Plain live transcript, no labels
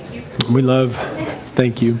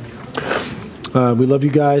Thank you. We love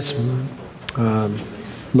you guys.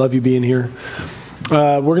 Love you being here.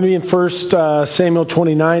 We're going to be in 1 Samuel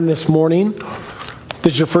 29 this morning. If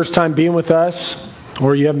this is your first time being with us,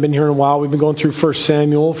 or you haven't been here in a while, we've been going through 1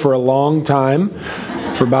 Samuel for a long time,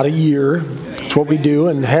 for about a year. That's what we do.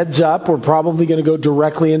 And heads up, we're probably going to go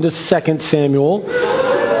directly into 2 Samuel.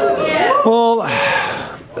 Well,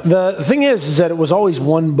 the thing is that it was always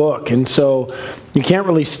one book, and so you can't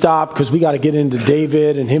really stop because we got to get into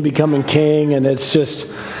David and him becoming king, and it's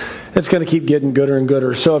going to keep getting gooder and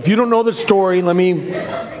gooder. So if you don't know the story,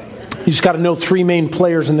 you just got to know three main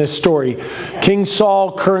players in this story. King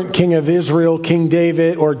Saul, current king of Israel, King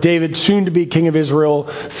David, or David, soon to be king of Israel,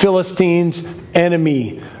 Philistines,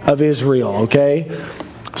 enemy of Israel, okay?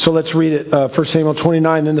 So let's read it, 1 Samuel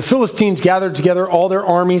 29. Then the Philistines gathered together all their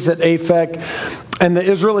armies at Aphek, and the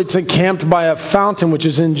Israelites encamped by a fountain which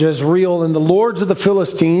is in Jezreel. And the lords of the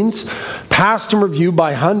Philistines passed in review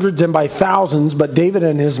by hundreds and by thousands, but David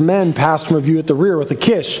and his men passed in review at the rear with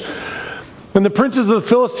Achish. And the princes of the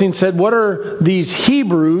Philistines said, "What are these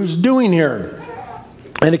Hebrews doing here?"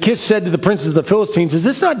 And Achish said to the princes of the Philistines, "Is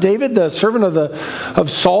this not David, the servant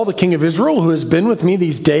of Saul, the king of Israel, who has been with me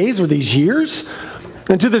these days or these years?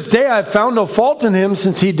 And to this day I have found no fault in him,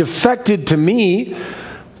 since he defected to me."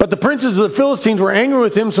 But the princes of the Philistines were angry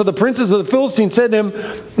with him, so the princes of the Philistines said to him,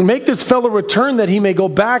 "Make this fellow return, that he may go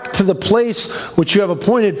back to the place which you have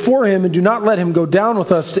appointed for him, and do not let him go down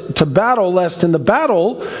with us to battle, lest in the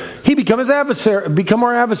battle he become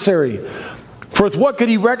our adversary. For with what could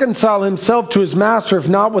he reconcile himself to his master, if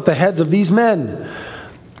not with the heads of these men?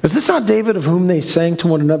 Is this not David, of whom they sang to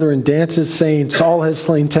one another in dances, saying, Saul has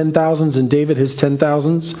slain 10,000s and David his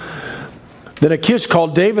 10,000s? Then Achish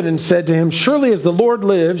called David and said to him, "Surely as the Lord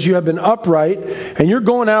lives, you have been upright, and you're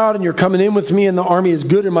going out and you're coming in with me, and the army is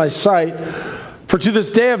good in my sight. For to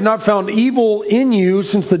this day I have not found evil in you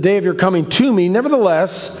since the day of your coming to me.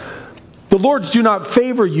 Nevertheless, the Lords do not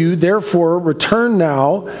favor you. Therefore, return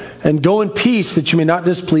now and go in peace, that you may not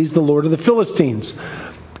displease the Lord of the Philistines."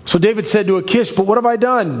 So David said to Achish, "But what have I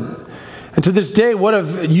done? And to this day, what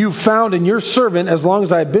have you found in your servant, as long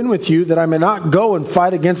as I have been with you, that I may not go and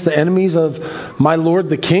fight against the enemies of my lord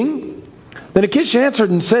the king?" Then Achish answered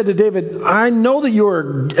and said to David, "I know that you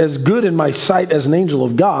are as good in my sight as an angel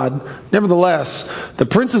of God. Nevertheless, the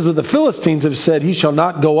princes of the Philistines have said, he shall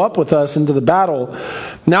not go up with us into the battle.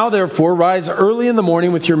 Now therefore, rise early in the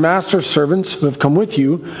morning with your master's servants who have come with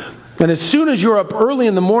you, and as soon as you are up early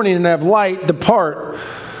in the morning and have light, depart."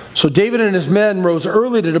 So David and his men rose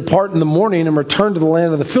early to depart in the morning and returned to the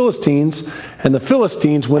land of the Philistines, and the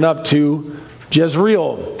Philistines went up to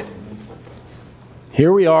Jezreel.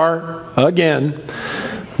 Here we are again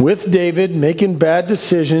with David making bad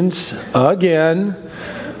decisions again.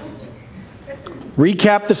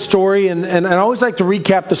 Recap the story, and I always like to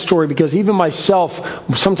recap the story because even myself,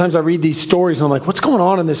 sometimes I read these stories and I'm like, what's going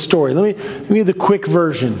on in this story? Let me give you the quick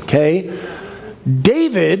version, okay?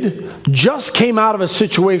 David just came out of a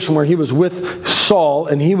situation where he was with Saul,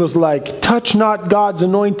 and he was like, "Touch not God's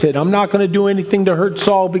anointed. I'm not going to do anything to hurt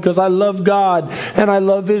Saul because I love God and I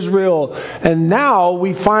love Israel." And now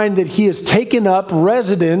we find that he has taken up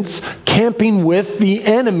residence camping with the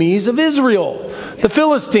enemies of Israel, the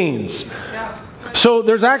Philistines. So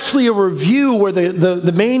there's actually a review where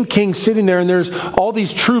the main king's sitting there, and there's all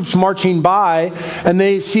these troops marching by, and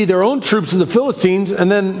they see their own troops of the Philistines,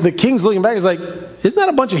 and then the king's looking back, he's like, "Isn't that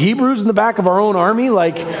a bunch of Hebrews in the back of our own army?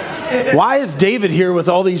 Like, why is David here with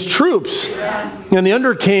all these troops?" And the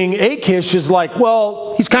under king, Achish, is like,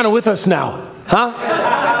 "Well, he's kind of with us now,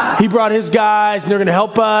 huh? He brought his guys, and they're going to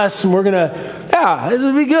help us, and we're going to,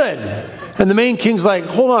 it'll be good." And the main king's like,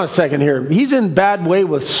 "Hold on a second here. He's in bad way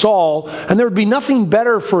with Saul, and there would be nothing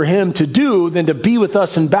better for him to do than to be with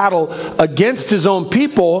us in battle against his own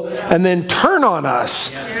people and then turn on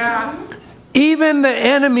us." Yeah. Even the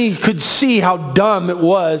enemy could see how dumb it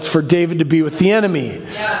was for David to be with the enemy.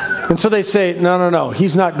 Yeah. And so they say, no,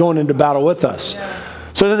 he's not going into battle with us. Yeah.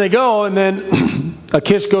 So then they go, and then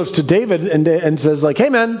Achish goes to David and says, like, "Hey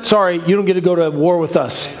man, sorry, you don't get to go to war with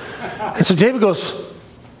us." And so David goes,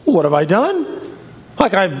 "What have I done?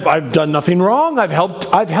 Like, I've done nothing wrong. I've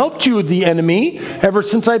helped you, the enemy, ever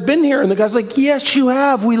since I've been here." And the guy's like, "Yes, you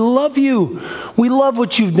have. We love you. We love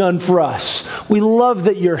what you've done for us. We love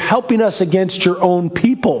that you're helping us against your own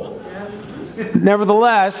people.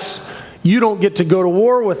 Nevertheless, you don't get to go to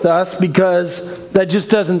war with us because that just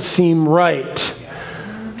doesn't seem right."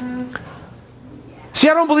 See,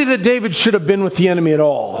 I don't believe that David should have been with the enemy at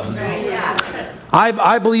all.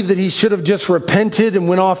 I believe that he should have just repented and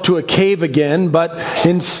went off to a cave again, but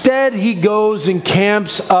instead he goes and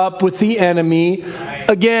camps up with the enemy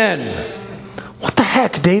again. What the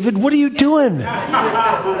heck, David? What are you doing?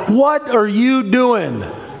 What are you doing?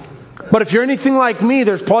 But if you're anything like me,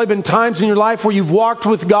 there's probably been times in your life where you've walked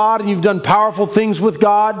with God and you've done powerful things with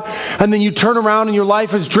God, and then you turn around and your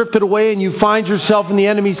life has drifted away and you find yourself in the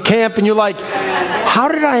enemy's camp and you're like, how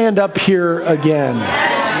did I end up here again?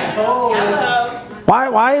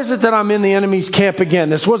 Why is it that I'm in the enemy's camp again?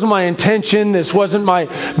 This wasn't my intention. This wasn't my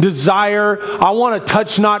desire. I want to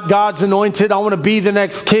touch not God's anointed. I want to be the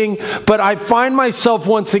next king. But I find myself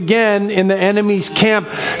once again in the enemy's camp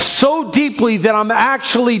so deeply that I'm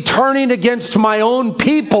actually turning against my own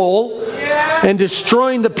people and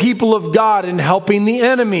destroying the people of God and helping the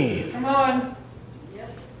enemy. Come on.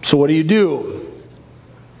 So what do?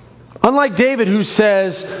 Unlike David, who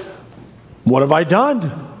says, what have I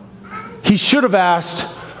done? He should have asked,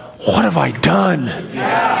 what have I done?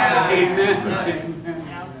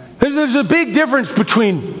 There's a big difference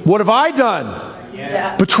between what have I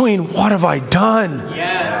done? Between what have I done?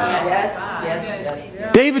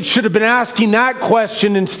 David should have been asking that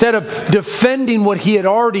question instead of defending what he had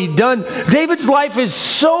already done. David's life is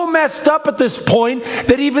so messed up at this point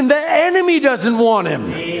that even the enemy doesn't want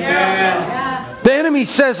him. The enemy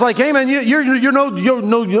says, like, hey man, you're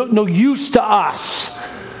no use to us.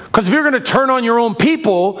 Because if you're going to turn on your own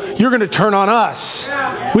people, you're going to turn on us.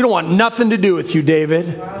 We don't want nothing to do with you,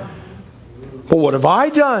 David. Well, what have I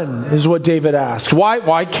done? Is what David asked.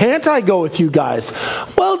 Why can't I go with you guys?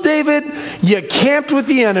 Well, David, you camped with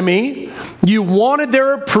the enemy. You wanted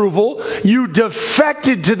their approval. You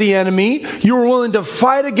defected to the enemy. You were willing to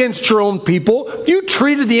fight against your own people. You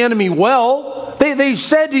treated the enemy well. They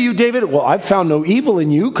said to you, David, well, I've found no evil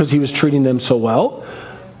in you, because he was treating them so well.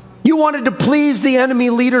 You wanted to please the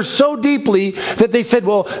enemy leader so deeply that they said,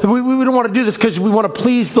 well, we don't want to do this because we want to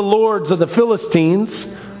please the lords of the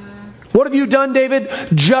Philistines. What have you done, David?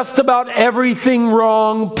 Just about everything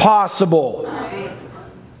wrong possible.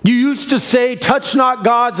 You used to say, touch not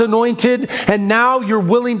God's anointed, and now you're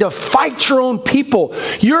willing to fight your own people.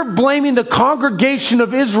 You're blaming the congregation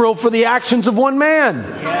of Israel for the actions of one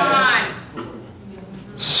man.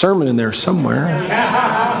 Sermon in there somewhere.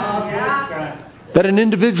 That an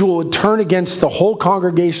individual would turn against the whole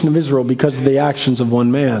congregation of Israel because of the actions of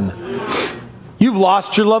one man. You've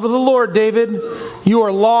lost your love of the Lord, David. You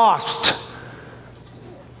are lost.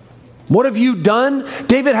 What have you done?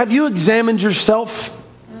 David, have you examined yourself?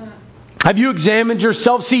 Have you examined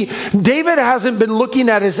yourself? See, David hasn't been looking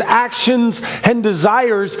at his actions and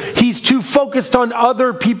desires. He's too focused on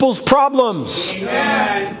other people's problems.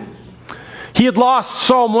 Amen. He had lost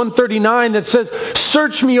Psalm 139 that says,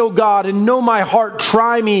 search me, O God, and know my heart.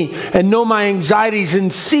 Try me and know my anxieties,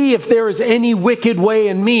 and see if there is any wicked way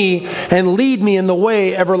in me, and lead me in the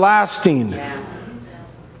way everlasting.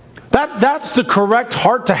 That's the correct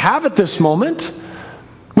heart to have at this moment.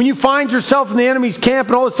 When you find yourself in the enemy's camp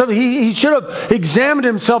and all this stuff, he should have examined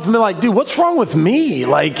himself and been like, dude, what's wrong with me?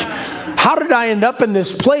 Like, how did I end up in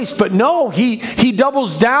this place? But no, he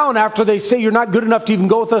doubles down after they say you're not good enough to even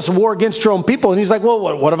go with us in war against your own people. And he's like,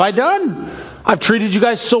 well, what have I done? I've treated you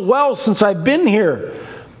guys so well since I've been here.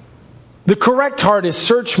 The correct heart is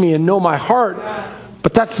search me and know my heart.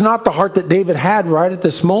 But that's not the heart that David had right at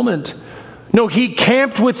this moment. No, he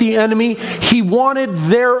camped with the enemy. He wanted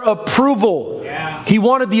their approval. He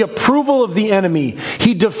wanted the approval of the enemy.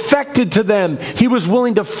 He defected to them. He was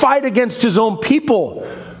willing to fight against his own people.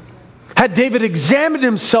 Had David examined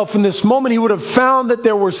himself in this moment, he would have found that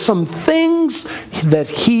there were some things that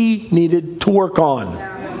he needed to work on.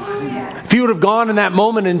 If he would have gone in that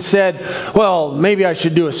moment and said, well, maybe I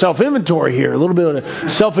should do a self-inventory here, a little bit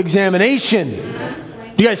of self-examination.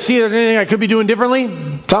 Do you guys see there's anything I could be doing differently?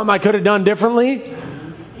 Something I could have done differently?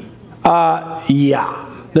 Yeah,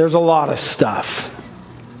 there's a lot of stuff.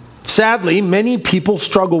 Sadly, many people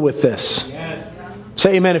struggle with this.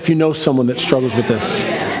 Say amen if you know someone that struggles with this.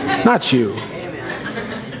 Not you.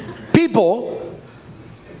 People,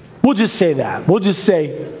 we'll just say that. We'll just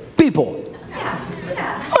say people.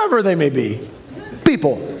 Whoever they may be.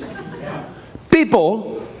 People.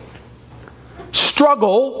 People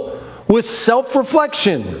struggle with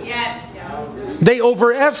self-reflection. Yes. They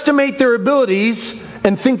overestimate their abilities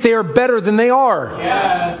and think they are better than they are.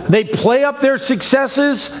 Yeah. They play up their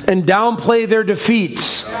successes and downplay their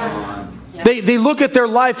defeats. They look at their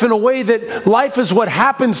life in a way that life is what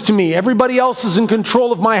happens to me. Everybody else is in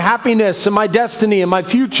control of my happiness and my destiny and my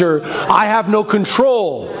future. I have no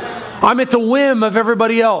control. I'm at the whim of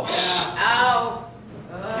everybody else.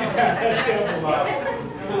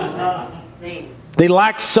 They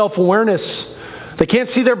lack self-awareness. They can't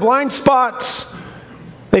see their blind spots.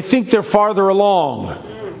 They think they're farther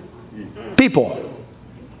along. People.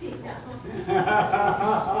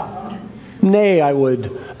 Nay, I would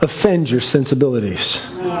offend your sensibilities.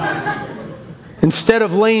 Instead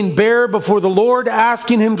of laying bare before the Lord,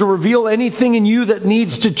 asking Him to reveal anything in you that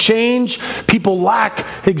needs to change, people lack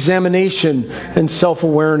examination and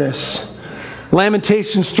self-awareness.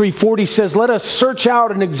 Lamentations 3:40 says, let us search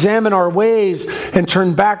out and examine our ways and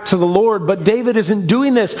turn back to the Lord. But David isn't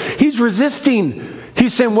doing this. He's resisting.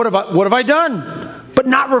 He's saying, what have I done? But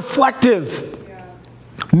not reflective.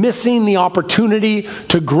 Missing the opportunity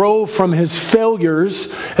to grow from his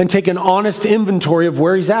failures and take an honest inventory of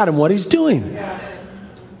where he's at and what he's doing.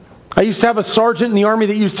 I used to have a sergeant in the Army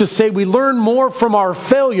that used to say, we learn more from our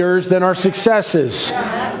failures than our successes.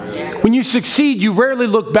 When you succeed, you rarely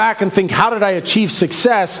look back and think, how did I achieve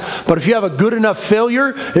success? But if you have a good enough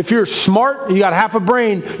failure, if you're smart, you got half a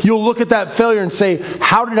brain, you'll look at that failure and say,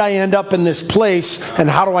 how did I end up in this place? And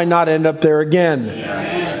how do I not end up there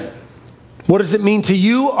again? What does it mean to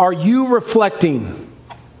you? Are you reflecting?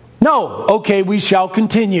 No. Okay, we shall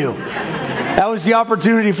continue. That was the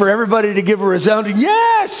opportunity for everybody to give a resounding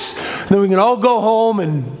yes! Then we can all go home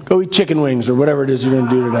and go eat chicken wings or whatever it is you're going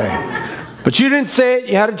to do today. But you didn't say it.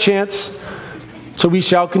 You had a chance. So we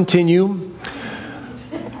shall continue.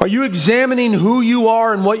 Are you examining who you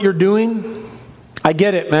are and what you're doing? I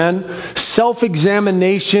get it, man.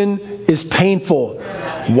 Self-examination is painful.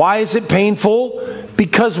 Why is it painful?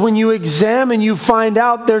 Because when you examine, you find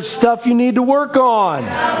out there's stuff you need to work on.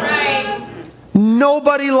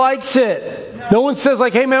 Nobody likes it. No one says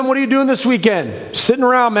like, hey man, what are you doing this weekend? Sitting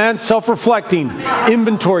around, man, self-reflecting,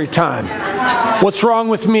 inventory time. What's wrong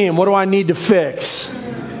with me and what do I need to fix?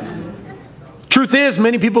 Truth is,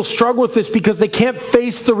 many people struggle with this because they can't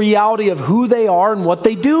face the reality of who they are and what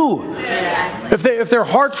they do. If their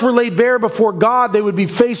hearts were laid bare before God, they would be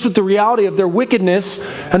faced with the reality of their wickedness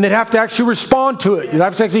and they'd have to actually respond to it. You'd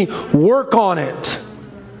have to actually work on it.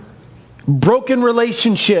 Broken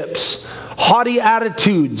relationships, haughty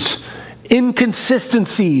attitudes,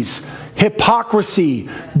 inconsistencies, hypocrisy,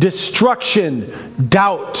 destruction,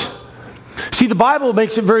 doubt. See, the Bible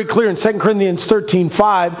makes it very clear in 2 Corinthians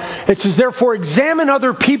 13:5. It says, therefore, examine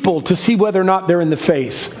other people to see whether or not they're in the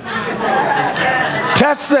faith.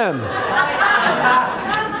 Test them.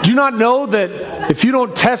 Do you not know that if you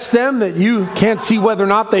don't test them, that you can't see whether or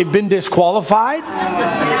not they've been disqualified?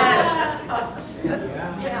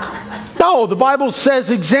 No, the Bible says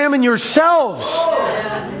examine yourselves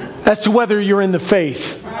as to whether you're in the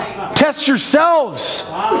faith. Test yourselves.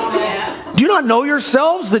 Do you not know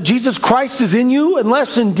yourselves that Jesus Christ is in you,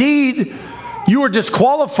 unless indeed you are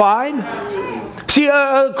disqualified? See,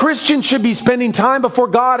 a Christian should be spending time before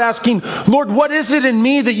God asking, Lord, what is it in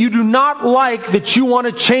me that you do not like that you want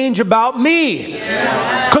to change about me?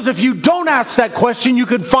 Because if you don't ask that question, you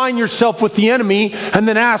can find yourself with the enemy and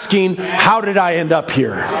then asking, how did I end up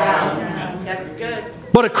here? That's good.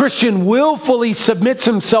 But a Christian willfully submits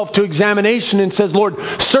himself to examination and says, Lord,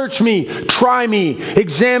 search me, try me,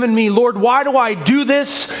 examine me. Lord, why do I do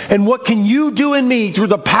this? And what can you do in me through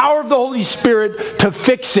the power of the Holy Spirit to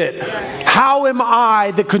fix it? How am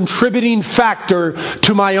I the contributing factor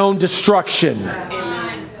to my own destruction?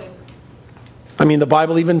 I mean, the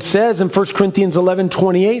Bible even says in 1 Corinthians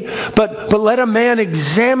 11:28, but let a man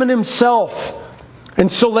examine himself. And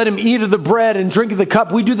so let him eat of the bread and drink of the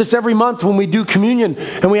cup. We do this every month when we do communion.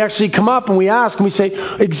 And we actually come up and we ask and we say,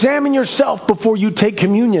 examine yourself before you take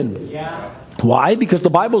communion. Yeah. Why? Because the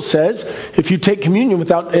Bible says if you take communion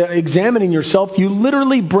without examining yourself, you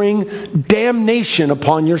literally bring damnation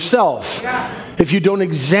upon yourself. Yeah. If you don't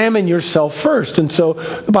examine yourself first. And so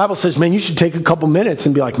the Bible says, man, you should take a couple minutes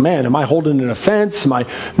and be like, man, am I holding an offense? Am I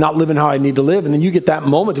not living how I need to live? And then you get that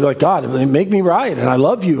moment to be like, God, make me right. And I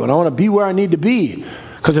love you. And I want to be where I need to be.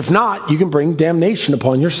 Because if not, you can bring damnation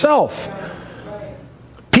upon yourself.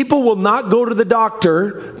 People will not go to the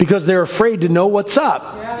doctor because they're afraid to know what's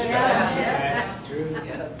up.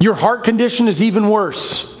 Your heart condition is even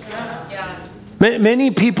worse. Many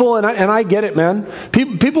people, and I get it, man.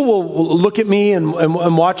 People will look at me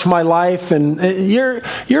and watch my life, and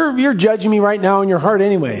you're judging me right now in your heart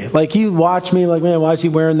anyway. Like you watch me, like, man, why is he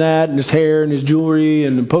wearing that, and his hair, and his jewelry,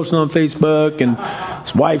 and posting on Facebook, and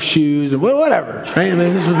his wife's shoes, and whatever. Right? I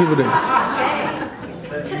mean, this is what people do.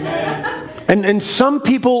 And some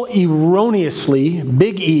people erroneously,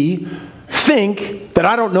 big E, think that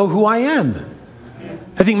I don't know who I am.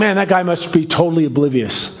 I think, man, that guy must be totally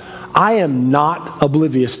oblivious. I am not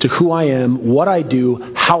oblivious to who I am, what I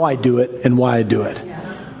do, how I do it, and why I do it.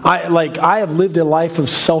 I have lived a life of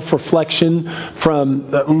self-reflection from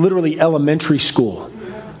literally elementary school.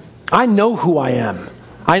 I know who I am.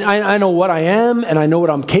 I know what I am, and I know what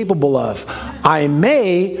I'm capable of. I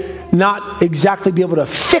may not exactly be able to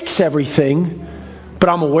fix everything, but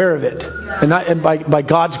I'm aware of it. And by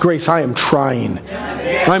God's grace, I am trying.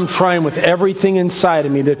 I'm trying with everything inside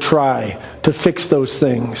of me to try to fix those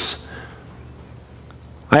things.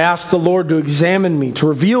 I ask the Lord to examine me, to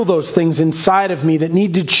reveal those things inside of me that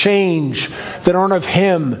need to change, that aren't of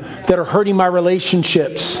Him, that are hurting my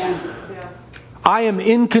relationships. I am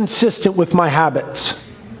inconsistent with my habits.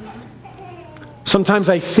 Sometimes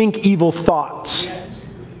I think evil thoughts.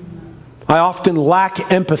 I often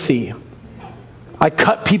lack empathy. I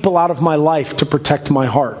cut people out of my life to protect my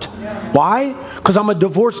heart. Why? Because I'm a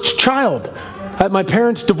divorced child. My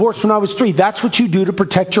parents divorced when I was 3. That's what you do to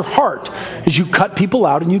protect your heart, is you cut people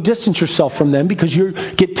out and you distance yourself from them because you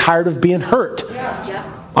get tired of being hurt.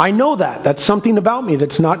 I know that. That's something about me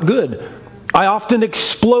that's not good. I often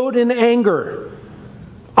explode in anger.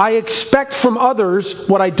 I expect from others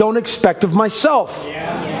what I don't expect of myself.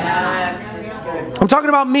 I'm talking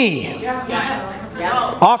about me.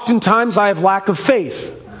 Oftentimes I have lack of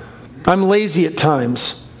faith. I'm lazy at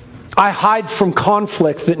times. I hide from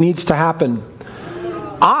conflict that needs to happen.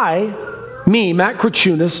 Matt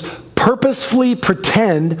Krachunas, purposefully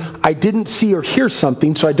pretend I didn't see or hear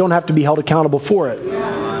something so I don't have to be held accountable for it.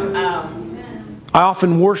 I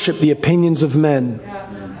often worship the opinions of men.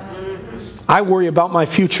 I worry about my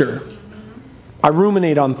future. I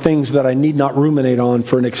ruminate on things that I need not ruminate on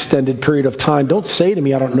for an extended period of time. Don't say to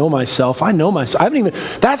me, I don't know myself. I know myself.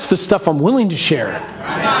 That's the stuff I'm willing to share.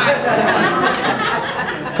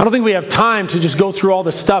 I don't think we have time to just go through all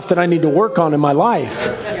the stuff that I need to work on in my life.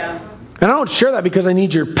 And I don't share that because I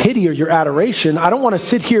need your pity or your adoration. I don't want to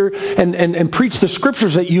sit here and preach the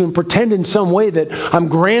scriptures at you and pretend in some way that I'm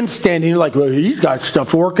grandstanding. You're like, well, he's got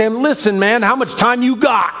stuff to work on. Listen, man, how much time you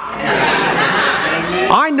got?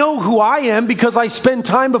 I know who I am because I spend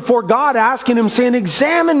time before God asking Him, saying,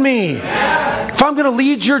 examine me. If I'm going to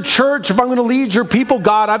lead your church, if I'm going to lead your people,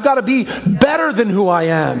 God, I've got to be better than who I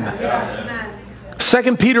am.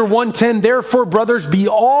 2 Peter 1:10, therefore, brothers, be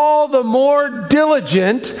all the more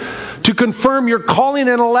diligent to confirm your calling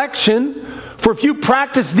and election, for if you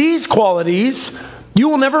practice these qualities, you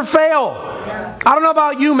will never fail. I don't know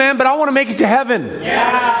about you, man, but I want to make it to heaven.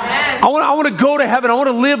 I want to go to heaven. I want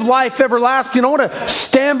to live life everlasting. I want to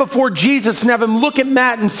stand before Jesus and have Him look at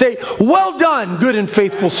Matt and say, well done, good and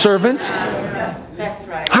faithful servant. That's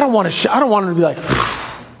right. I don't want him to be like,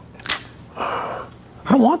 I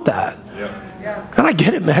don't want that. And I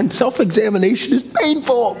get it, man. Self-examination is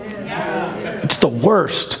painful. It's the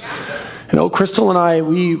worst. You know, Crystal and I,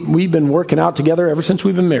 we've been working out together ever since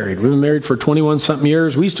we've been married. We've been married for 21-something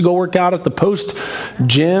years. We used to go work out at the Post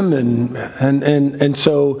gym, and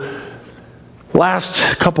so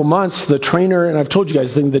last couple months, the trainer, and I've told you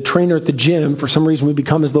guys, the trainer at the gym, for some reason we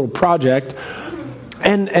become his little project.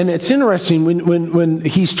 And it's interesting, when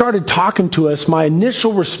he started talking to us, my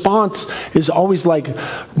initial response is always like,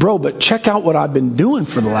 bro, but check out what I've been doing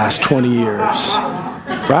for the last 20 years.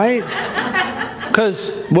 Right?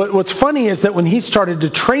 Because what's funny is that when he started to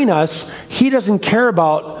train us, he doesn't care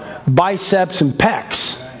about biceps and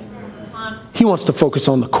pecs. He wants to focus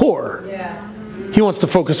on the core. He wants to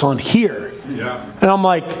focus on here. And I'm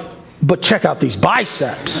like, but check out these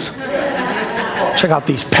biceps. Check out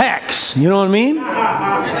these pecs. You know what I mean?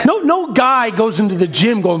 No guy goes into the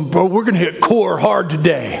gym going, bro, we're going to hit core hard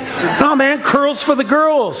today. No, man, curls for the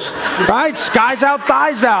girls. Right? Skies out,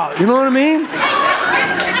 thighs out. You know what I mean?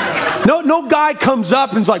 No guy comes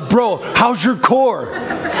up and is like, bro, how's your core?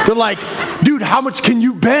 They're like, dude, how much can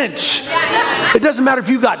you bench? It doesn't matter if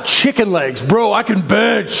you got chicken legs. Bro, I can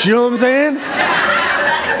bench. You know what I'm saying?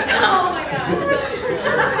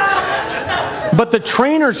 But the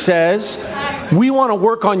trainer says, we want to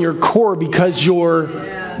work on your core because you're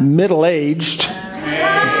middle-aged.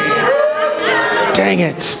 Dang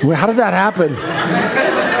it. How did that happen?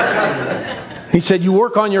 He said, you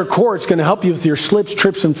work on your core, it's going to help you with your slips,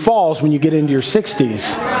 trips, and falls when you get into your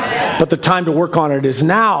 60s. But the time to work on it is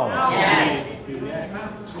now.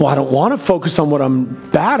 Well, I don't want to focus on what I'm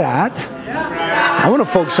bad at. I want to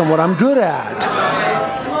focus on what I'm good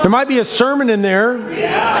at. There might be a sermon in there.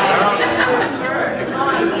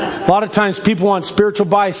 A lot of times people want spiritual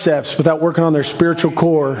biceps without working on their spiritual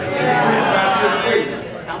core.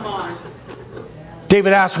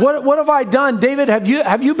 David asked, what have I done? David,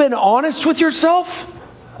 have you been honest with yourself?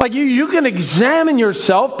 Like you can examine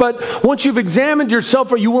yourself, but once you've examined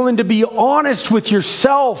yourself, are you willing to be honest with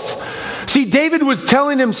yourself? See, David was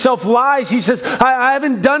telling himself lies. He says, I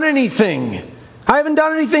haven't done anything. I haven't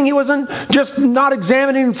done anything. He wasn't just not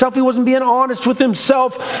examining himself. He wasn't being honest with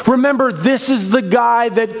himself. Remember, this is the guy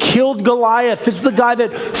that killed Goliath. This is the guy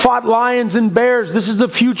that fought lions and bears. This is the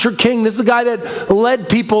future king. This is the guy that led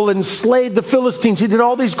people and slayed the Philistines. He did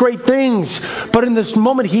all these great things. But in this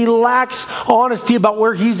moment, he lacks honesty about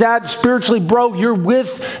where he's at spiritually. Bro, you're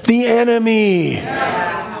with the enemy.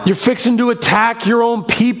 You're fixing to attack your own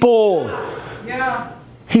people.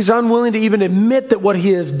 He's unwilling to even admit that what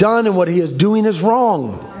he has done and what he is doing is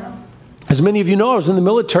wrong. As many of you know, I was in the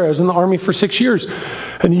military. I was in the Army for 6 years.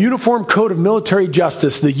 And the Uniform Code of Military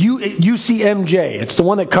Justice, the UCMJ, it's the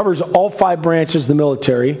one that covers all 5 branches of the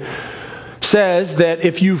military, says that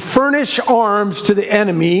if you furnish arms to the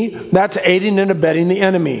enemy, that's aiding and abetting the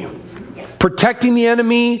enemy. Protecting the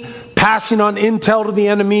enemy, passing on intel to the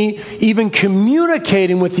enemy, even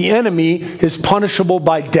communicating with the enemy is punishable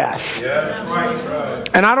by death.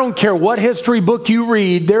 And I don't care what history book you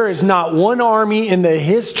read, there is not one army in the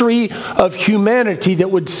history of humanity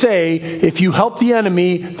that would say, if you help the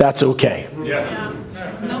enemy, that's okay.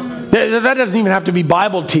 That doesn't even have to be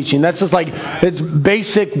Bible teaching. That's just like, it's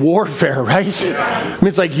basic warfare, right? I mean,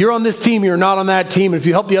 it's like, you're on this team, you're not on that team. And if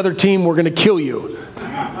you help the other team, we're going to kill you.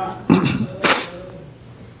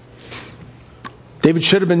 David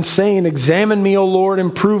should have been saying, examine me, O Lord,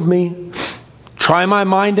 and prove me. Try my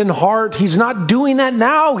mind and heart. He's not doing that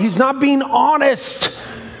now. He's not being honest.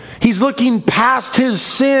 He's looking past his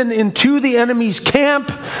sin into the enemy's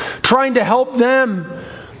camp, trying to help them.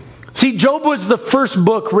 See, Job was the first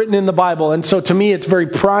book written in the Bible, and so to me it's very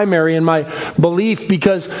primary in my belief,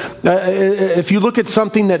 because if you look at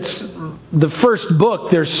something that's the first book,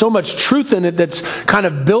 there's so much truth in it that's kind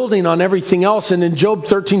of building on everything else. And in Job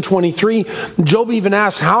 13:23, Job even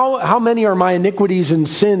asks, how many are my iniquities and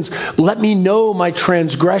sins? Let me know my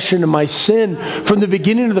transgression and my sin. From the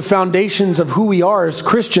beginning of the foundations of who we are as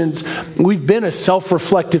Christians, we've been a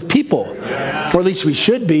self-reflective people. Or at least we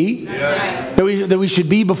should be. That we should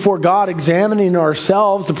be before God examining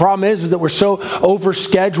ourselves. The problem is that we're so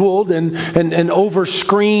overscheduled and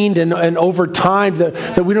over-screened and over-timed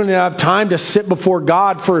that we don't even have time to sit before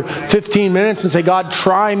God for 15 minutes and say, God,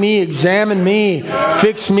 try me, examine me,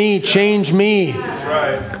 fix me, change me.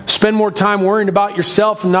 Right. Spend more time worrying about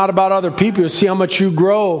yourself and not about other people. You'll see how much you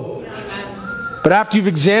grow. But after you've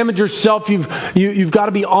examined yourself, you've got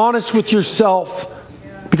to be honest with yourself.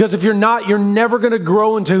 Because if you're not, you're never going to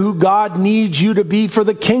grow into who God needs you to be for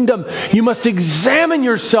the kingdom. You must examine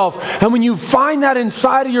yourself. And when you find that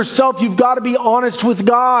inside of yourself, you've got to be honest with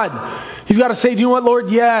God. You've got to say, do you know what,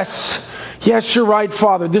 Lord? Yes. Yes, you're right,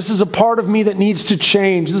 Father. This is a part of me that needs to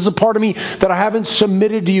change. This is a part of me that I haven't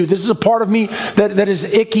submitted to you. This is a part of me that is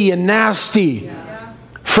icky and nasty.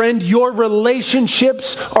 Friend, your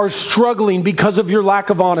relationships are struggling because of your lack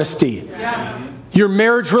of honesty. Your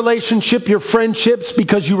marriage relationship, your friendships,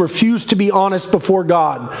 because you refuse to be honest before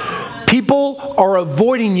God. People are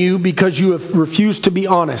avoiding you because you have refused to be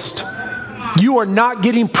honest. You are not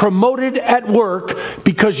getting promoted at work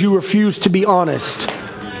because you refuse to be honest.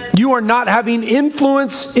 You are not having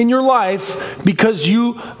influence in your life because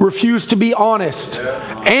you refuse to be honest.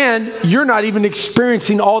 And you're not even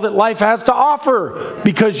experiencing all that life has to offer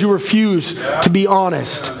because you refuse to be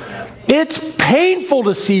honest. It's painful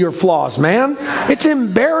to see your flaws, man. It's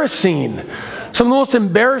embarrassing. Some of the most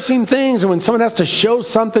embarrassing things are when someone has to show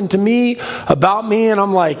something to me about me and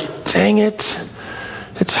I'm like, dang it.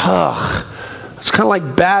 It's kind of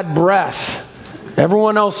like bad breath.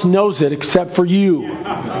 Everyone else knows it except for you.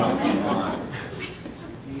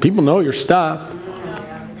 People know your stuff.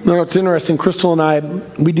 You know, it's interesting. Crystal and I,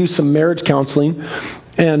 we do some marriage counseling,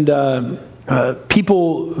 and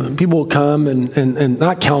people will come and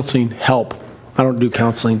not counseling, help. I don't do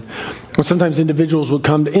counseling. Well, sometimes individuals will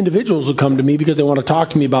come to me because they want to talk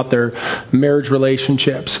to me about their marriage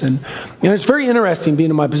relationships. And it's very interesting being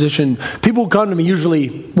in my position. People come to me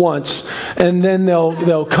usually once, and then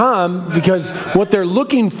they'll come because what they're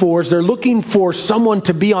looking for is someone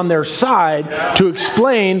to be on their side to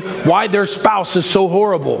explain why their spouse is so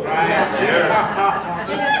horrible.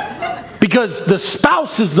 Because the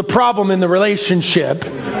spouse is the problem in the relationship.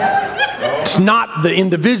 It's not the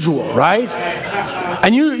individual, right?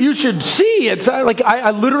 And you should see, it's like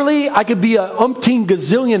I could be a umpteen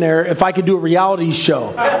gazillionaire if I could do a reality show.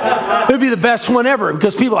 It would be the best one ever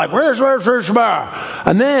because people are like, where's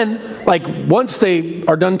and then like once they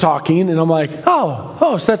are done talking and I'm like,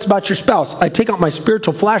 oh, so that's about your spouse. I take out my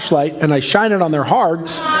spiritual flashlight and I shine it on their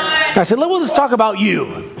hearts. And I said, let's talk about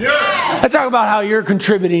you. Let's talk about how you're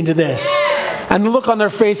contributing to this. And the look on their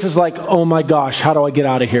face is like, oh my gosh, how do I get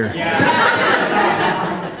out of here?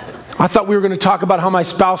 I thought we were going to talk about how my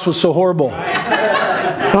spouse was so horrible.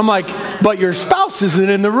 And I'm like, but your spouse isn't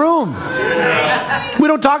in the room. We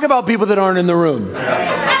don't talk about people that aren't in the room.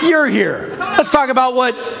 You're here. Let's talk about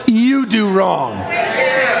what you do wrong.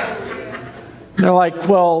 They're like,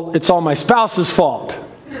 well, it's all my spouse's fault.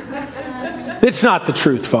 It's not the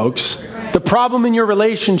truth, folks. The problem in your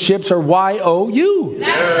relationships are YOU.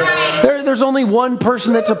 There's only one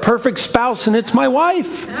person that's a perfect spouse, and it's my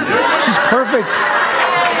wife. She's perfect.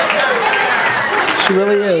 She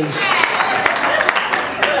really is.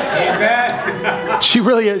 She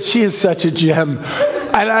really is. She is such a gem.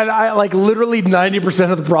 I like literally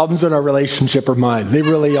 90% of the problems in our relationship are mine. They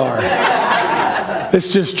really are.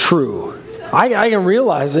 It's just true. I can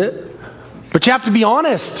realize it. But you have to be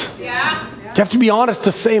honest. Yeah. You have to be honest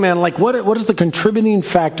to say, man, like, what is the contributing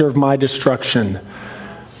factor of my destruction?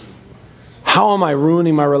 How am I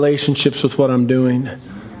ruining my relationships with what I'm doing?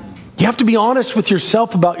 You have to be honest with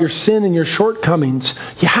yourself about your sin and your shortcomings.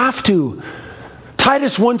 You have to.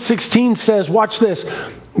 Titus 1:16 says, watch this,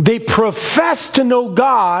 they profess to know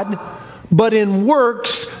God, but in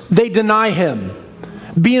works they deny Him,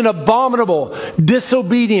 being abominable,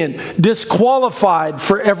 disobedient, disqualified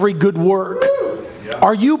for every good work.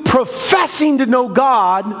 Are you professing to know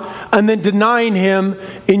God and then denying Him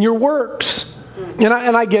in your works? And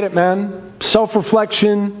I get it, man.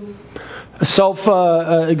 Self-reflection,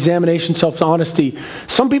 self-examination, self-honesty.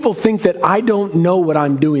 Some people think that I don't know what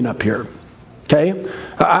I'm doing up here. Okay?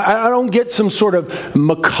 I don't get some sort of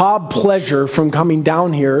macabre pleasure from coming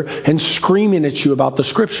down here and screaming at you about the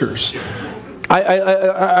Scriptures.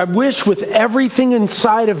 I wish with everything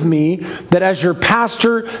inside of me that as your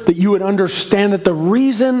pastor that you would understand that the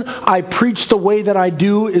reason I preach the way that I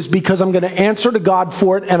do is because I'm going to answer to God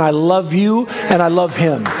for it, and I love you and I love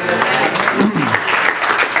Him.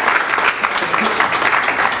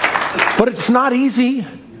 But it's not easy.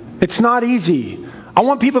 It's not easy. I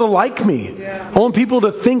want people to like me. I want people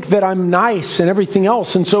to think that I'm nice and everything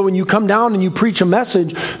else. And so when you come down and you preach a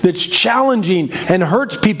message that's challenging and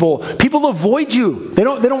hurts people, people avoid you. They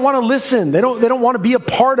don't want to listen. They don't want to be a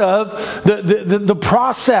part of the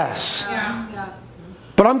process.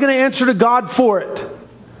 But I'm going to answer to God for it.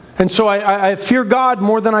 And so I fear God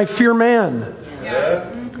more than I fear man.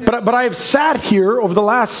 But I have sat here over the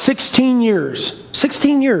last 16 years.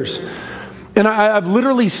 16 years. And I've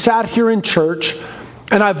literally sat here in church,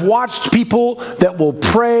 and I've watched people that will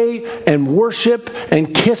pray and worship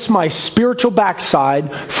and kiss my spiritual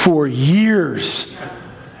backside for years.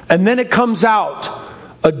 And then it comes out.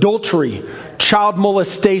 Adultery, child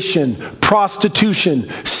molestation,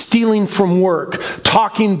 prostitution, stealing from work,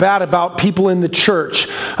 talking bad about people in the church,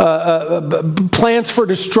 plans for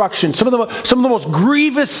destruction. Some of the most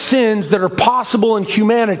grievous sins that are possible in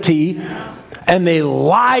humanity. And they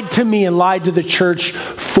lied to me and lied to the church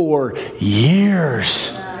for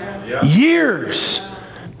years. Years.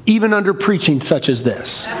 Even under preaching such as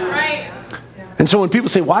this. That's right. And so when people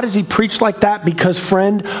say, why does he preach like that? Because,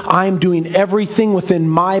 friend, I'm doing everything within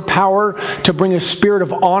my power to bring a spirit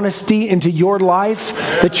of honesty into your life,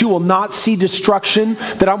 that you will not see destruction,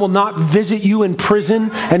 that I will not visit you in prison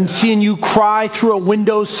and seeing you cry through a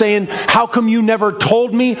window saying, how come you never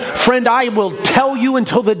told me? Friend, I will tell you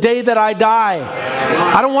until the day that I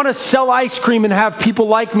die. I don't want to sell ice cream and have people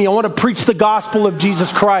like me. I want to preach the gospel of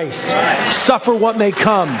Jesus Christ. Suffer what may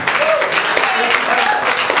come.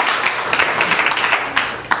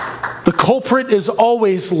 The culprit is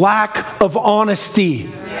always lack of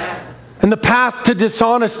honesty. And the path to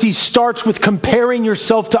dishonesty starts with comparing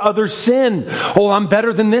yourself to others' sin. Oh, I'm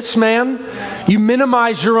better than this man. You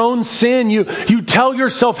minimize your own sin. You tell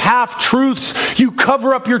yourself half-truths. You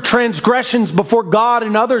cover up your transgressions before God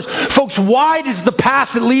and others. Folks, wide is the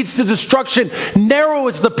path that leads to destruction. Narrow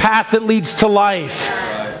is the path that leads to life.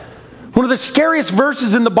 One of the scariest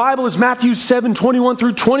verses in the Bible is Matthew 7:21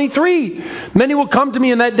 through 23. Many will come to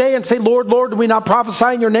me in that day and say, Lord, Lord, do we not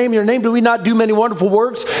prophesy in your name? In your name do we not do many wonderful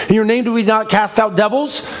works? In your name do we not cast out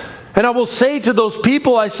devils? And I will say to those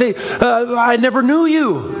people, I say, I never knew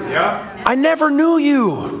you. Yeah. I never knew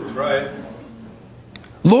you. That's right.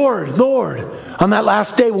 Lord, Lord. On that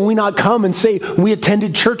last day, will we not come and say, we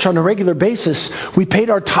attended church on a regular basis. We paid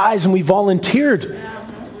our tithes and we volunteered.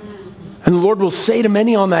 And the Lord will say to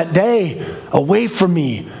many on that day, away from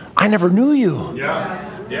me, I never knew you.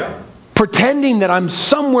 Yeah. Pretending that I'm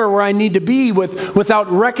somewhere where I need to be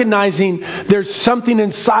without recognizing there's something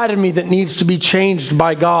inside of me that needs to be changed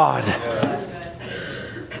by God.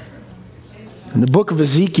 In the book of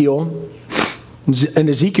Ezekiel, and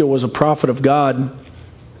Ezekiel was a prophet of God,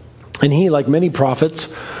 and he, like many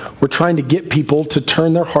prophets, were trying to get people to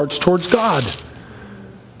turn their hearts towards God.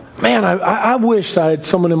 Man, I wish I had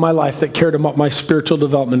someone in my life that cared about my spiritual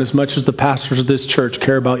development as much as the pastors of this church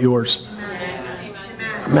care about yours.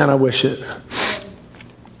 Man, I wish it.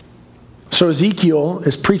 So Ezekiel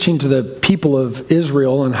is preaching to the people of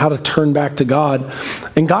Israel on how to turn back to God.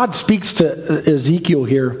 And God speaks to Ezekiel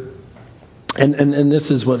here. And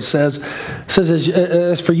this is what it says. It says,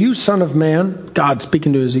 as for you, son of man, God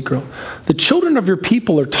speaking to Ezekiel, the children of your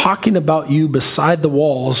people are talking about you beside the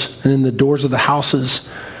walls and in the doors of the houses.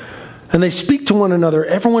 And they speak to one another,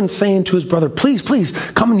 everyone saying to his brother, please, please,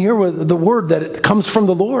 come and hear the word that it comes from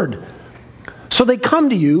the Lord. So they come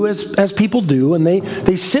to you as people do, and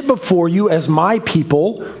they sit before you as my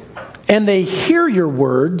people, and they hear your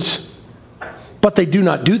words, but they do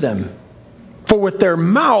not do them. For with their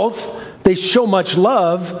mouth they show much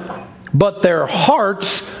love, but their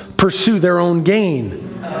hearts pursue their own gain.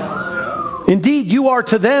 Indeed, you are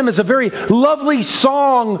to them as a very lovely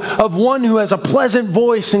song of one who has a pleasant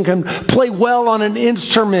voice and can play well on an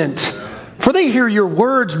instrument. For they hear your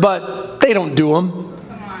words, but they don't do them.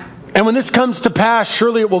 And when this comes to pass,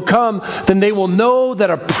 surely it will come, then they will know that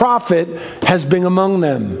a prophet has been among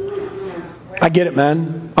them. I get it,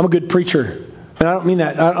 man. I'm a good preacher. And I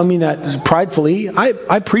don't mean that pridefully.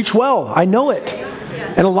 I preach well. I know it.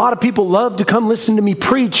 And a lot of people love to come listen to me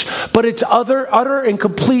preach, but it's utter and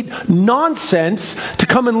complete nonsense to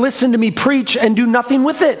come and listen to me preach and do nothing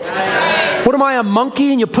with it. What am I, a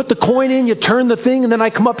monkey? And you put the coin in, you turn the thing, and then I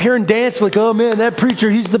come up here and dance like, oh man, that preacher,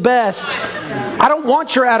 he's the best. I don't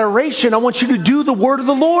want your adoration. I want you to do the word of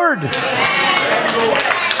the Lord.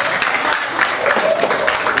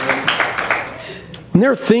 When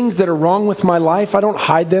there are things that are wrong with my life, I don't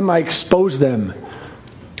hide them, I expose them.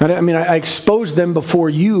 I expose them before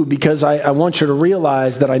you because I want you to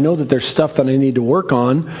realize that I know that there's stuff that I need to work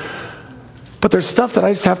on. But there's stuff that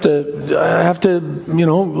I just have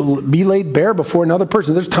to be laid bare before another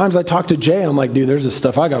person. There's times I talk to Jay, I'm like, dude, there's this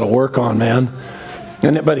stuff I got to work on, man.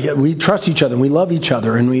 But we trust each other, and we love each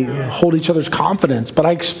other, and we hold each other's confidence. But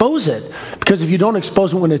I expose it, because if you don't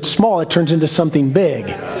expose it when it's small, it turns into something big.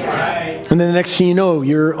 Right. And then the next thing you know,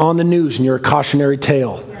 you're on the news, and you're a cautionary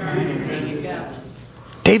tale.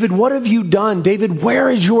 David, what have you done? David, where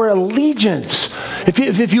is your allegiance?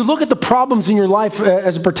 If you look at the problems in your life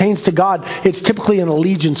as it pertains to God, it's typically an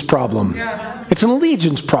allegiance problem. It's an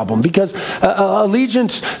allegiance problem because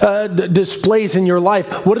allegiance displays in your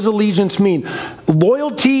life. What does allegiance mean?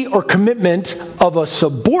 Loyalty or commitment of a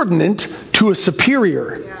subordinate to a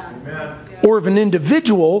superior, or of an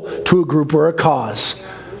individual to a group or a cause.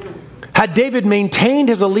 Had David maintained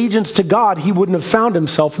his allegiance to God, he wouldn't have found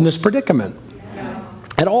himself in this predicament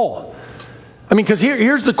at all. I mean, because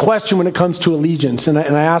here's the question when it comes to allegiance, and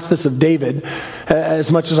I ask this of David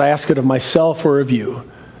as much as I ask it of myself or of you.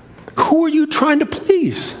 Who are you trying to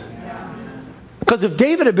please? Because if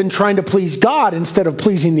David had been trying to please God instead of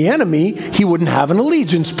pleasing the enemy, he wouldn't have an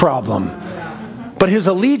allegiance problem. But his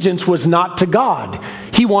allegiance was not to God.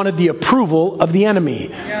 He wanted the approval of the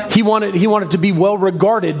enemy. He wanted to be well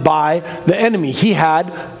regarded by the enemy. He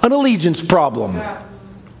had an allegiance problem.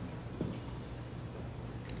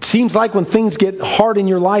 Seems like when things get hard in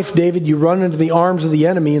your life, David, you run into the arms of the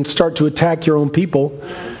enemy and start to attack your own people.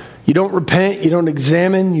 You don't repent, you don't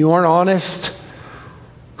examine, you aren't honest.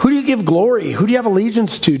 Who do you give glory? Who do you have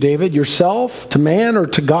allegiance to, David? Yourself, to man, or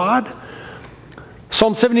to God?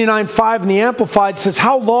 Psalm 79:5 in the Amplified says,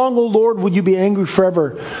 how long, O Lord, will you be angry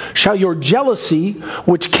forever? Shall your jealousy,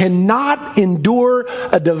 which cannot endure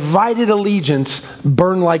a divided allegiance,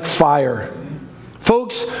 burn like fire?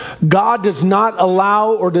 Folks, God does not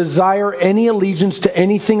allow or desire any allegiance to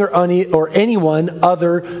anything or anyone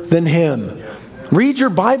other than Him. Read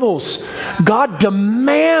your Bibles. God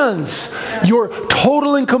demands your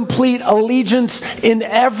total and complete allegiance in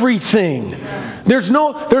everything. There's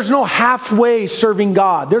no halfway serving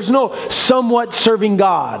God. There's no somewhat serving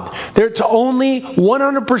God. There's only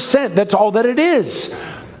 100%. That's all that it is.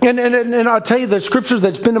 And I'll tell you, the scripture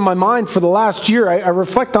that's been in my mind for the last year, I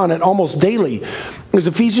reflect on it almost daily, is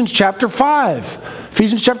Ephesians chapter 5.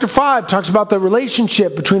 Ephesians chapter 5 talks about the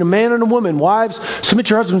relationship between a man and a woman. Wives, submit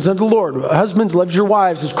your husbands unto the Lord. Husbands, love your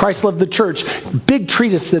wives as Christ loved the church. Big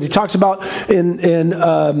treatise that he talks about in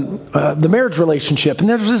the marriage relationship. And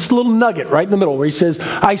there's this little nugget right in the middle where he says,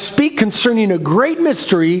 I speak concerning a great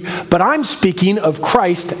mystery, but I'm speaking of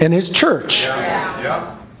Christ and his church.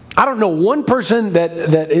 Yeah. I don't know one person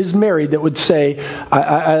that is married that would say,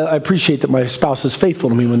 I appreciate that my spouse is faithful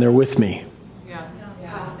to me when they're with me.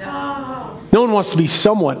 No one wants to be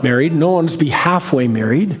somewhat married. No one wants to be halfway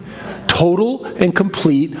married. Total and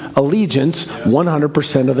complete allegiance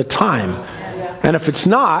 100% of the time. And if it's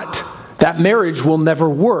not, that marriage will never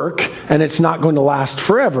work and it's not going to last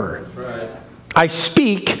forever. I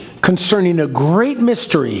speak concerning a great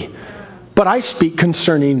mystery, but I speak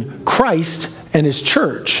concerning Christ and His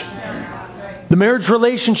church. The marriage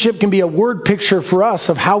relationship can be a word picture for us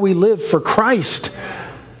of how we live for Christ.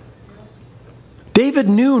 David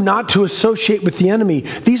knew not to associate with the enemy.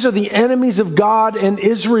 These are the enemies of God and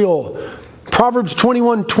Israel. Proverbs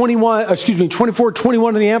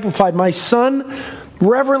 24:21 in the Amplified. My son,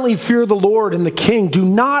 reverently fear the Lord and the King. Do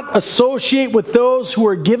not associate with those who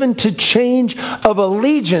are given to change of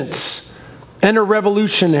allegiance and are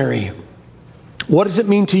revolutionary. What does it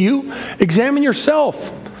mean to you? Examine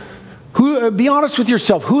yourself. Be honest with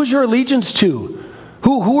yourself. Who is your allegiance to?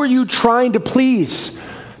 Who are you trying to please?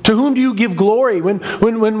 To whom do you give glory?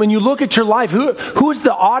 When you look at your life, who is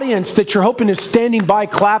the audience that you're hoping is standing by,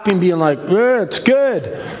 clapping, being like, yeah, it's good?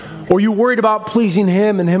 Or are you worried about pleasing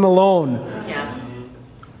Him and Him alone? Yeah.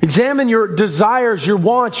 Examine your desires, your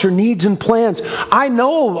wants, your needs and plans. I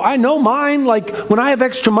know mine. Like when I have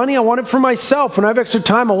extra money, I want it for myself. When I have extra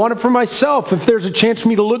time, I want it for myself. If there's a chance for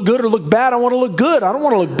me to look good or look bad, I want to look good. I don't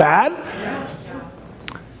want to look bad.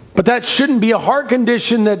 But that shouldn't be a heart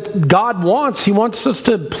condition that God wants. He wants us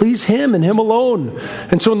to please Him and Him alone.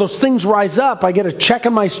 And so when those things rise up, I get a check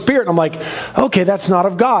in my spirit. I'm like, okay, that's not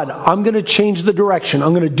of God. I'm going to change the direction.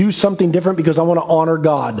 I'm going to do something different because I want to honor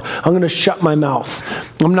God. I'm going to shut my mouth.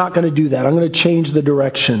 I'm not going to do that. I'm going to change the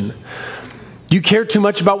direction. You care too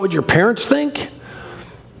much about what your parents think?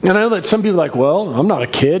 And I know that some people are like, well, I'm not a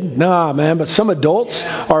kid. Nah, man. But some adults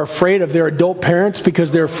are afraid of their adult parents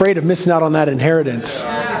because they're afraid of missing out on that inheritance.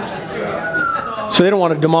 So they don't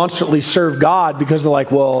want to demonstrably serve God because they're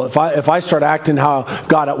like, well, if I start acting how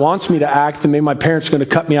God wants me to act, then maybe my parents are going to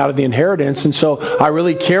cut me out of the inheritance. And so I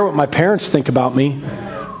really care what my parents think about me.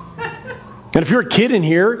 And if you're a kid in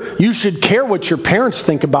here, you should care what your parents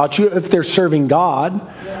think about you if they're serving God.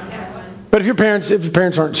 But if your parents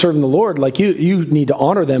aren't serving the Lord, like you need to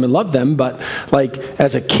honor them and love them. But like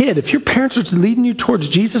as a kid, if your parents are leading you towards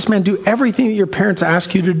Jesus, man, do everything that your parents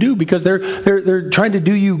ask you to do because they're trying to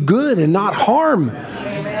do you good and not harm.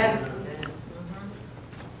 Amen.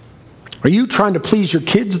 Are you trying to please your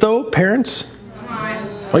kids though, parents?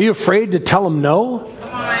 Are you afraid to tell them no?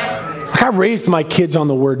 Like I raised my kids on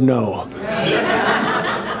the word no.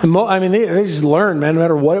 I mean, they just learned, man, no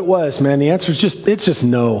matter what it was, man, the answer is it's just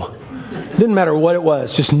no. Didn't matter what it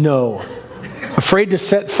was, just no. Afraid to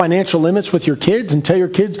set financial limits with your kids and tell your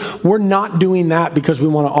kids, we're not doing that because we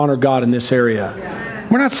want to honor God in this area.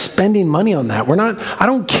 We're not spending money on that. I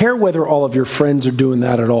don't care whether all of your friends are doing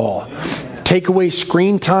that at all. Take away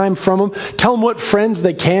screen time from them. Tell them what friends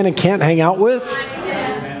they can and can't hang out with.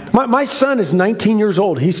 My son is 19 years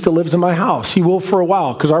old. He still lives in my house. He will for a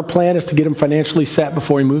while because our plan is to get him financially set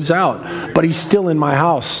before he moves out. But he's still in my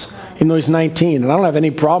house. Even though he's 19, and I don't have any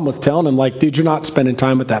problem with telling him, like, dude, you're not spending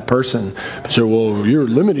time with that person. So, well, you're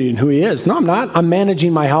limiting who he is. No, I'm not. I'm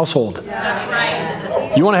managing my household. That's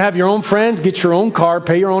right. You want to have your own friends, get your own car,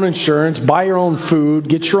 pay your own insurance, buy your own food,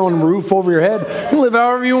 get your own roof over your head. You can live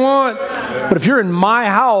however you want. But if you're in my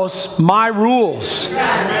house, my rules.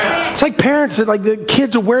 It's like parents that, like, the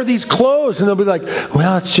kids will wear these clothes, and they'll be like,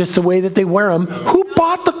 well, it's just the way that they wear them. Who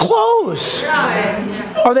bought the clothes?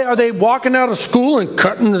 Are they walking out of school and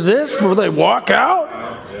cutting to this before they walk out?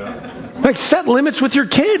 Like, set limits with your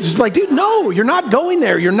kids. Like, dude, no, you're not going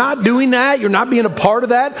there. You're not doing that. You're not being a part of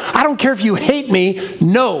that. I don't care if you hate me.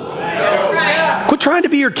 No. Quit trying to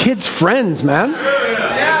be your kids' friends, man.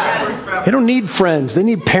 They don't need friends. They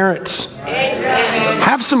need parents.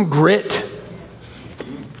 Have some grit.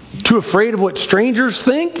 Too afraid of what strangers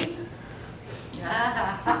think?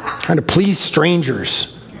 Trying to please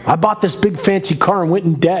strangers. I bought this big fancy car and went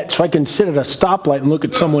in debt so I can sit at a stoplight and look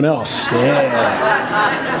at someone else.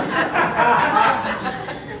 Yeah.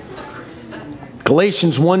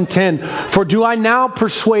 Galatians 1:10. For do I now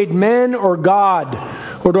persuade men or God?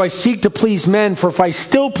 Or do I seek to please men? For if I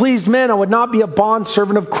still pleased men, I would not be a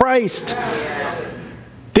bondservant of Christ.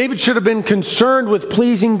 David should have been concerned with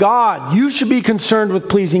pleasing God. You should be concerned with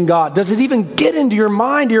pleasing God. Does it even get into your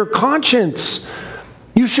mind, your conscience?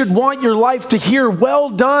 You should want your life to hear, well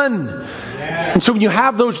done. Yeah. And so when you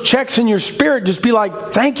have those checks in your spirit, just be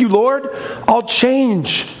like, thank you, Lord. I'll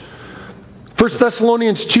change. 1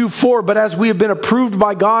 Thessalonians 2:4, but as we have been approved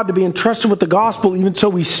by God to be entrusted with the gospel, even so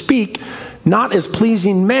we speak, not as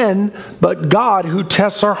pleasing men, but God who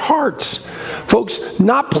tests our hearts. Folks,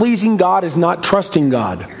 not pleasing God is not trusting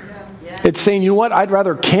God. It's saying, you know what, I'd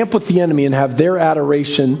rather camp with the enemy and have their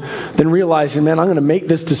adoration than realizing, man, I'm going to make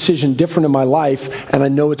this decision different in my life, and I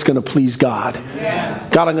know it's going to please God. Yes.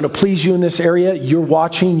 God, I'm going to please you in this area. You're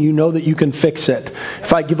watching. You know that you can fix it.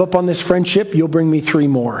 If I give up on this friendship, you'll bring me 3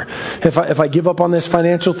 more. If I give up on this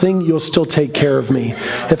financial thing, you'll still take care of me.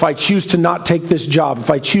 If I choose to not take this job,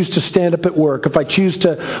 if I choose to stand up at work, if I choose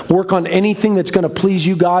to work on anything that's going to please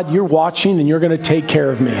you, God, you're watching and you're going to take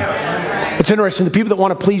care of me. It's interesting, the people that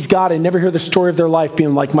want to please God, I never hear the story of their life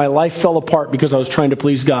being like, my life fell apart because I was trying to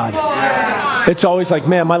please God. It's always like,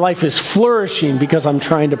 man, my life is flourishing because I'm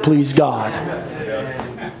trying to please God.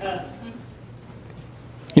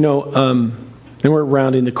 You know, and we're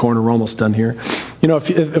rounding the corner, we're almost done here. You know,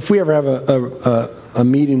 if we ever have a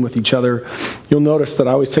meeting with each other, you'll notice that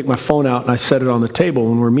I always take my phone out and I set it on the table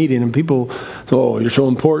when we're meeting, and people, oh, you're so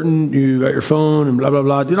important, you got your phone, and blah, blah,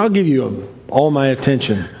 blah. Dude, I'll give you all my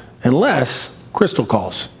attention. Unless Crystal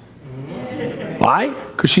calls. Why?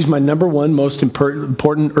 Because she's my number one most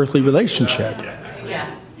important earthly relationship.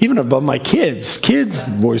 Yeah. Even above my kids. Kids,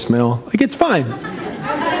 voicemail. Like, it's fine.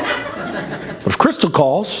 But if Crystal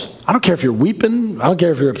calls, I don't care if you're weeping. I don't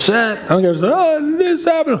care if you're upset. I don't care if this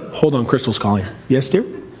happened. Hold on, Crystal's calling. Yes, dear?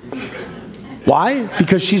 Why?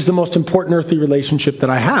 Because she's the most important earthly relationship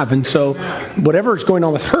that I have. And so whatever's going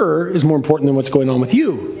on with her is more important than what's going on with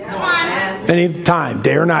you. Any time,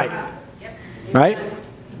 day or night. Right?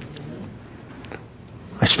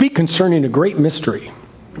 I speak concerning a great mystery.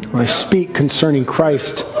 When I speak concerning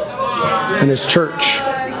Christ and His church.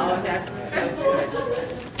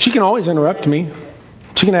 She can always interrupt me.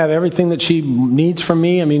 She can have everything that she needs from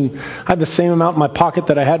me. I mean, I have the same amount in my pocket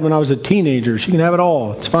that I had when I was a teenager. She can have it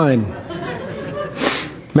all. It's fine.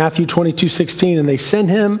 Matthew 22:16, and they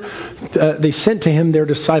sent to him their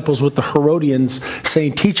disciples with the Herodians,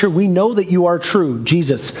 saying, Teacher, we know that you are true,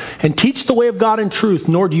 Jesus, and teach the way of God in truth,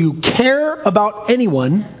 nor do you care about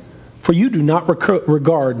anyone, for you do not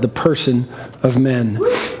regard the person of men.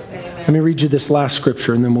 Let me read you this last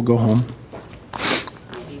scripture, and then we'll go home.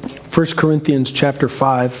 1 Corinthians chapter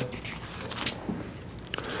 5.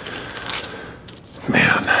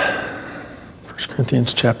 Man. 1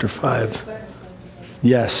 Corinthians chapter 5.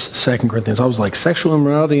 Yes, 2 Corinthians. I was like, sexual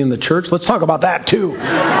immorality in the church? Let's talk about that too.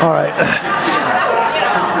 All right.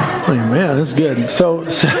 Oh, man, that's good. So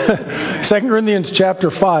 2 Corinthians chapter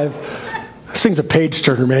 5. This thing's a page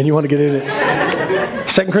turner, man. You want to get in it.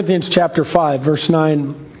 2 Corinthians chapter 5, verse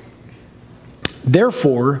 9.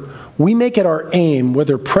 Therefore, we make it our aim,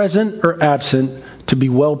 whether present or absent, to be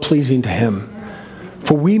well-pleasing to Him.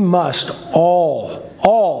 For we must all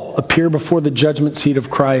appear before the judgment seat of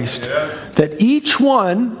Christ, that each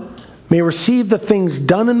one may receive the things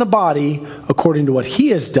done in the body according to what he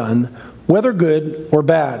has done, whether good or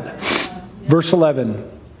bad. Verse 11.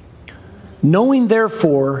 Knowing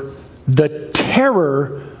therefore the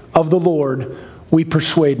terror of the Lord, we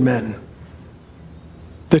persuade men.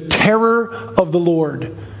 The terror of the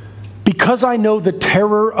Lord. Because I know the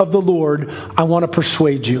terror of the Lord, I want to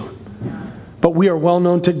persuade you. But we are well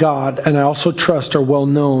known to God, and I also trust are well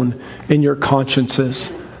known in your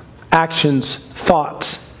consciences. Actions,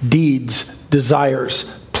 thoughts, deeds, desires,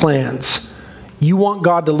 plans. You want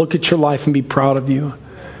God to look at your life and be proud of you.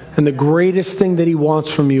 And the greatest thing that He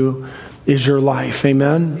wants from you is your life.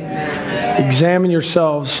 Amen? Examine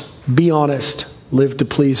yourselves. Be honest. Live to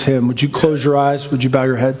please Him. Would you close your eyes? Would you bow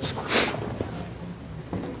your heads?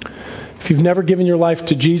 If you've never given your life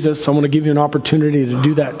to Jesus, I want to give you an opportunity to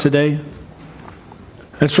do that today.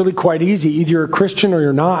 And it's really quite easy. Either you're a Christian or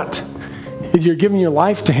you're not. Either you're giving your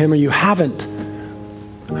life to Him or you haven't.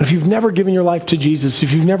 And if you've never given your life to Jesus,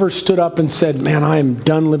 if you've never stood up and said, man, I am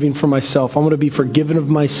done living for myself. I want to be forgiven of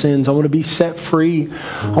my sins. I want to be set free.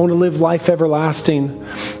 I want to live life everlasting.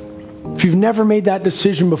 If you've never made that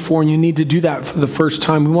decision before and you need to do that for the first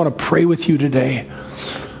time, we want to pray with you today.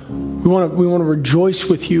 We want to rejoice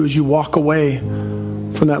with you as you walk away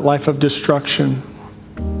from that life of destruction.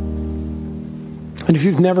 And if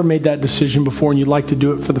you've never made that decision before and you'd like to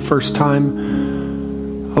do it for the first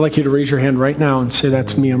time, I'd like you to raise your hand right now and say,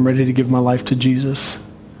 that's me. I'm ready to give my life to Jesus.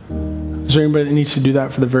 Is there anybody that needs to do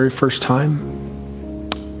that for the very first time?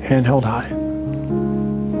 Hand held high.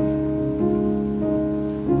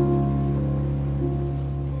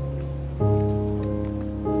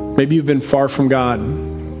 Maybe you've been far from God.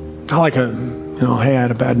 Not like hey, I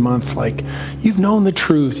had a bad month. Like, you've known the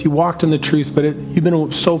truth. You walked in the truth, but you've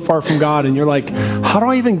been so far from God, and you're like, how do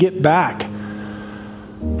I even get back?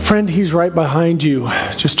 Friend, He's right behind you.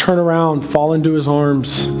 Just turn around, fall into His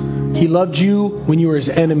arms. He loved you when you were His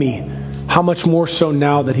enemy. How much more so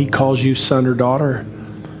now that He calls you son or daughter?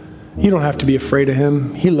 You don't have to be afraid of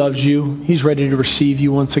him. He loves you. He's ready to receive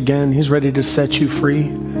you once again. He's ready to set you free.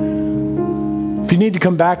 If you need to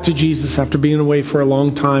come back to Jesus after being away for a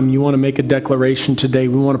long time, you want to make a declaration today,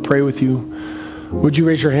 we want to pray with you. Would you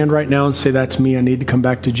raise your hand right now and say, that's me, I need to come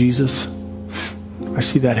back to Jesus? I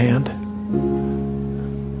see that hand.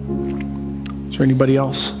 Is there anybody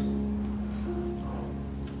else?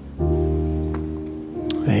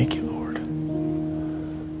 Thank you, Lord.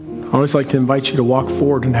 I always like to invite you to walk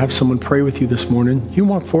forward and have someone pray with you this morning. You can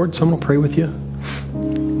walk forward, someone will pray with you.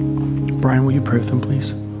 Brian, will you pray with them,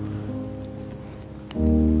 please?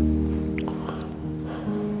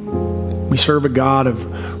 We serve a God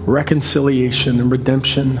of reconciliation and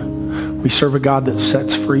redemption. We serve a God that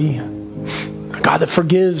sets free, a God that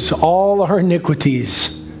forgives all our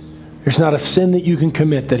iniquities. There's not a sin that you can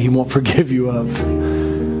commit that he won't forgive you of.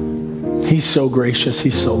 He's so gracious.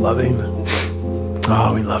 He's so loving.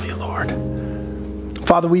 Oh, we love you, Lord.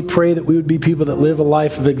 Father, we pray that we would be people that live a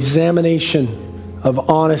life of examination, of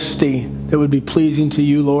honesty, that would be pleasing to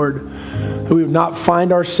you, Lord. That we would not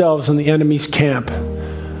find ourselves in the enemy's camp,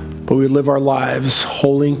 but we would live our lives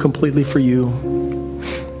wholly and completely for you.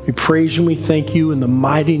 We praise you and we thank you in the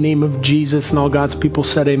mighty name of Jesus, and all God's people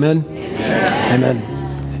said amen. Amen.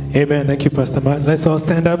 Amen. Amen. Thank you, Pastor Matt. Let's all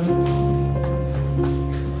stand up.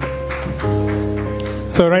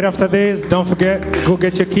 So right after this, don't forget, go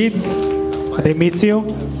get your kids. They miss you.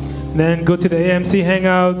 Then go to the AMC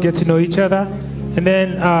hangout, get to know each other. And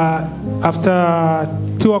then after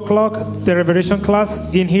 2 o'clock, the Revelation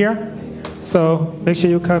class in here. So make sure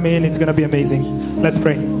you come in. It's going to be amazing. Let's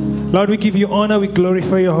pray. Lord, we give you honor. We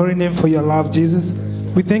glorify your holy name for your love, Jesus.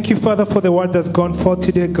 We thank you, Father, for the word that's gone forth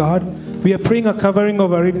today, God. We are praying a covering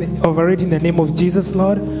over it in the name of Jesus,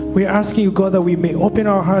 Lord. We are asking you, God, that we may open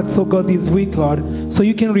our hearts, oh God, this week, Lord, so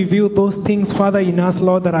you can reveal those things, Father, in us,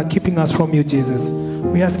 Lord, that are keeping us from you, Jesus.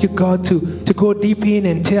 We ask you, God, to go deep in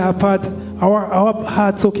and tear apart our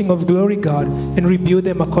hearts, O King of glory, God, and rebuild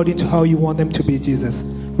them according to how you want them to be, Jesus.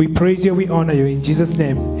 We praise you, we honor you. In Jesus'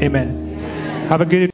 name, amen. Have a good